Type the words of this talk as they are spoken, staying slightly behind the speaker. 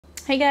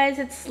Hey guys,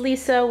 it's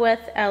Lisa with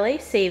LA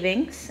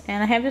Savings,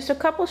 and I have just a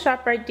couple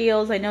Shoprite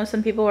deals. I know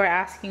some people were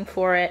asking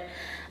for it.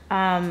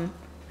 I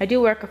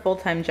do work a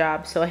full-time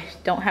job, so I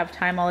don't have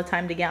time all the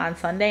time to get on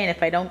Sunday, and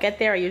if I don't get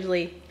there, I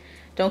usually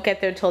don't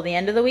get there till the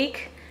end of the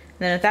week.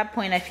 And then at that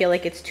point, I feel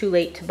like it's too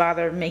late to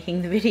bother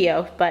making the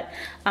video. But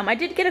I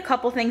did get a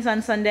couple things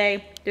on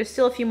Sunday. There's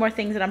still a few more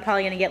things that I'm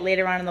probably going to get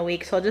later on in the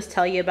week, so I'll just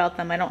tell you about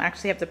them. I don't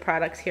actually have the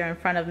products here in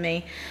front of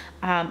me.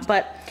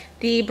 But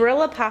the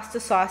Barilla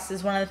pasta sauce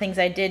is one of the things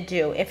I did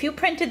do. If you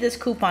printed this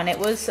coupon, it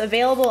was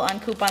available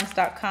on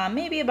coupons.com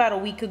maybe about a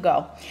week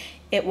ago.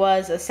 It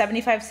was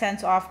 75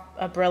 cents off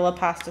a Barilla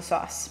pasta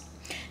sauce.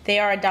 They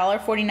are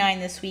 $1.49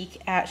 this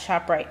week at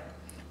Shoprite.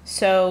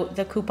 So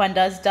the coupon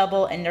does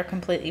double and they're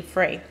completely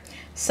free.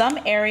 Some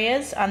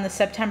areas on the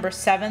September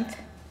 7th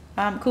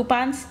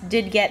coupons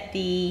did get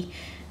the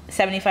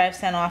 75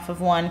 cent off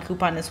of one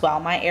coupon as well.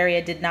 My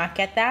area did not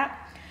get that.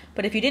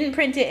 But if you didn't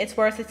print it, it's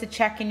worth it to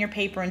check in your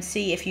paper and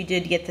see if you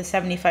did get the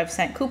 75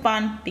 cent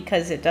coupon,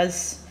 because it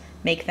does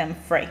make them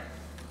free.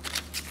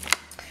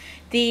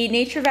 The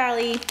Nature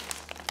Valley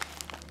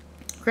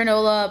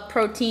granola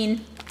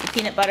protein, the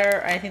peanut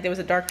butter, I think there was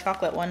a dark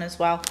chocolate one as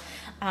well.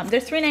 They're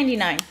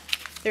 $3.99.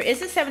 There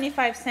is a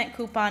 75 cent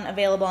coupon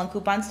available on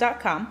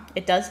coupons.com.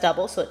 It does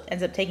double, so it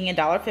ends up taking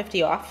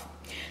 $1.50 off.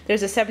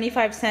 There's a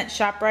 75 cent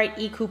Shoprite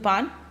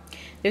e-coupon.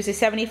 There's a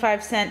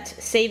 75 cent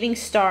Saving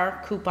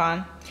Star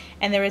coupon,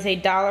 and there is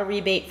a $1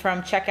 rebate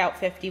from Checkout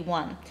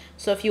 51.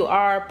 So if you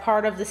are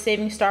part of the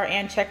Saving Star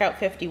and Checkout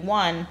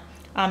 51,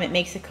 it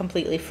makes it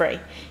completely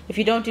free. If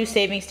you don't do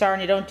Saving Star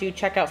and you don't do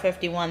Checkout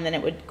 51, then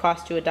it would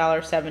cost you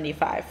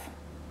 $1.75.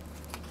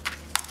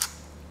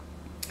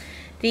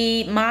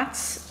 The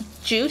Mott's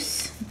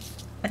juice,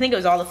 I think it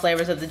was all the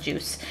flavors of the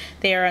juice.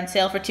 They are on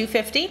sale for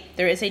 $2.50.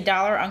 There is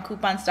 $1 on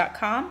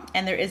coupons.com,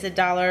 and there is $1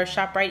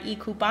 Shoprite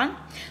e-coupon.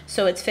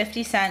 So it's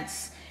 50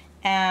 cents,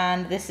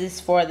 and this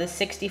is for the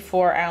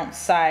 64-ounce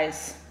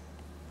size.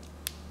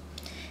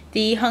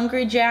 The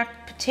Hungry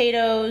Jack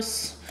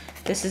potatoes,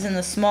 this is in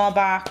the small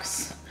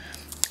box.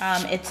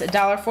 It's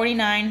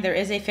 $1.49. There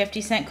is a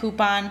 50 cent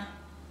coupon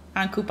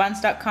on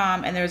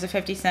coupons.com, and there is a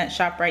 50 cent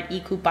Shoprite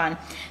e-coupon.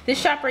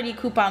 This Shoprite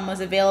e-coupon was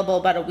available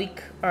about a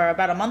week or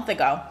about a month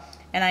ago,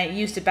 and I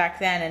used it back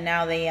then, and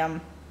now they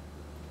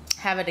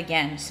have it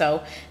again.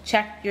 So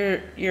check your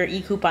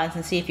e-coupons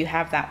and see if you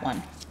have that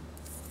one.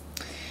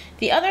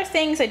 The other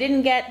things I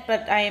didn't get,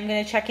 but I am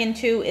going to check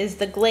into, is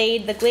the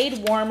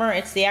Glade warmer.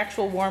 It's the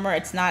actual warmer.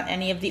 It's not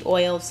any of the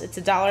oils. It's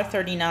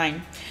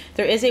 $1.39.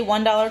 There is a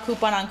 $1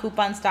 coupon on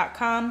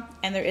coupons.com,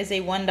 and there is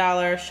a $1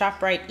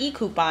 Shoprite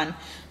e-coupon.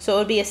 So it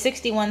would be a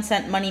 61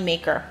 cent money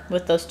maker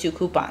with those two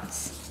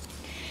coupons.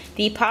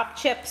 The pop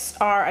chips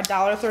are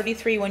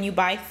 $1.33 when you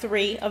buy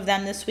 3 of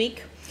them this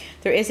week.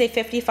 There is a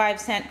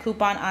 55 cent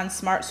coupon on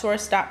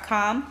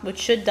smartsource.com, which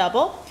should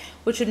double,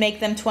 which would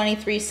make them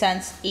 23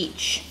 cents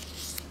each.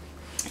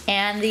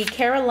 And the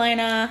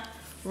Carolina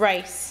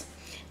rice,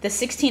 the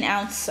 16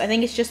 ounce, I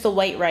think it's just the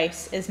white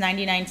rice, is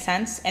 99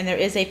 cents, and there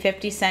is a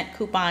 50 cent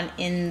coupon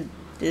in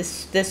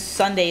this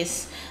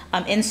Sunday's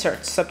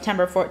insert,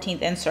 September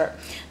 14th insert.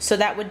 So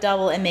that would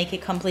double and make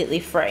it completely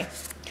free.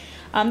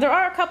 There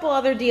are a couple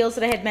other deals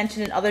that I had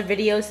mentioned in other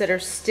videos that are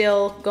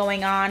still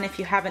going on if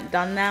you haven't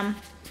done them.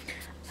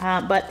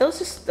 But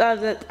those are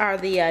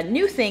the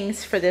new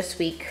things for this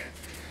week.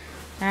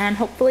 And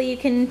hopefully you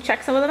can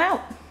check some of them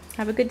out.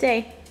 Have a good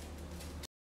day.